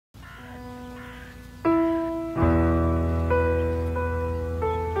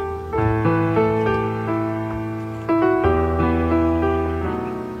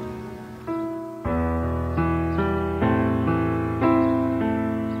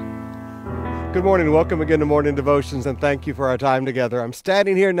Good morning. Welcome again to Morning Devotions, and thank you for our time together. I'm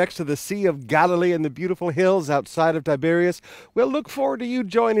standing here next to the Sea of Galilee and the beautiful hills outside of Tiberias. We'll look forward to you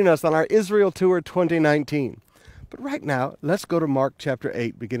joining us on our Israel Tour 2019. But right now, let's go to Mark chapter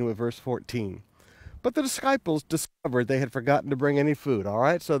 8, beginning with verse 14. But the disciples discovered they had forgotten to bring any food, all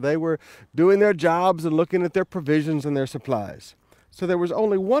right? So they were doing their jobs and looking at their provisions and their supplies. So there was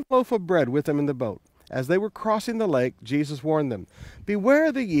only one loaf of bread with them in the boat. As they were crossing the lake, Jesus warned them,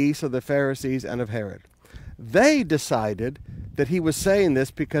 "Beware the yeast of the Pharisees and of Herod." They decided that he was saying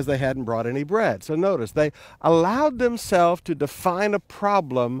this because they hadn't brought any bread. So notice, they allowed themselves to define a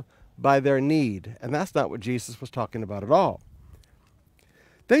problem by their need. And that's not what Jesus was talking about at all.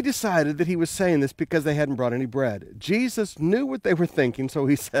 They decided that he was saying this because they hadn't brought any bread. Jesus knew what they were thinking, so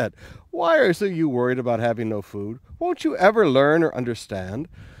he said, "Why are you worried about having no food? Won't you ever learn or understand?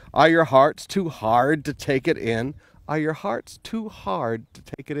 Are your hearts too hard to take it in? Are your hearts too hard to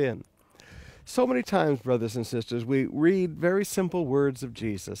take it in?" So many times, brothers and sisters, we read very simple words of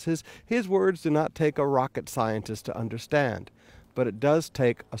Jesus. His words do not take a rocket scientist to understand, but it does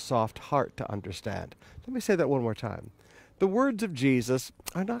take a soft heart to understand. Let me say that one more time. The words of Jesus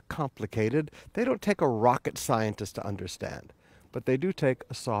are not complicated. They don't take a rocket scientist to understand, but they do take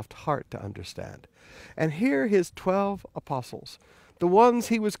a soft heart to understand. And here his 12 apostles, the ones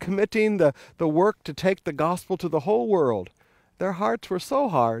he was committing the work to take the gospel to the whole world, their hearts were so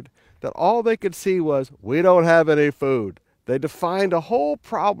hard that all they could see was, "We don't have any food." They defined a whole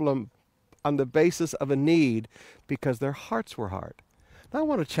problem on the basis of a need because their hearts were hard. Now I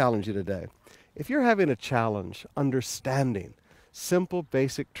want to challenge you today. If you're having a challenge understanding simple,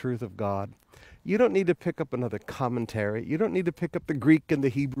 basic truth of God, you don't need to pick up another commentary. You don't need to pick up the Greek and the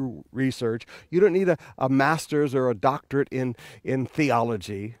Hebrew research. You don't need a master's or a doctorate in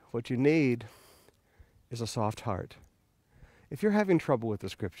theology. What you need is a soft heart. If you're having trouble with the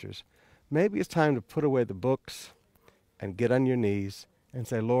scriptures, maybe it's time to put away the books and get on your knees and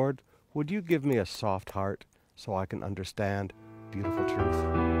say, "Lord, would you give me a soft heart so I can understand beautiful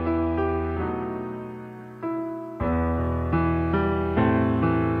truth?"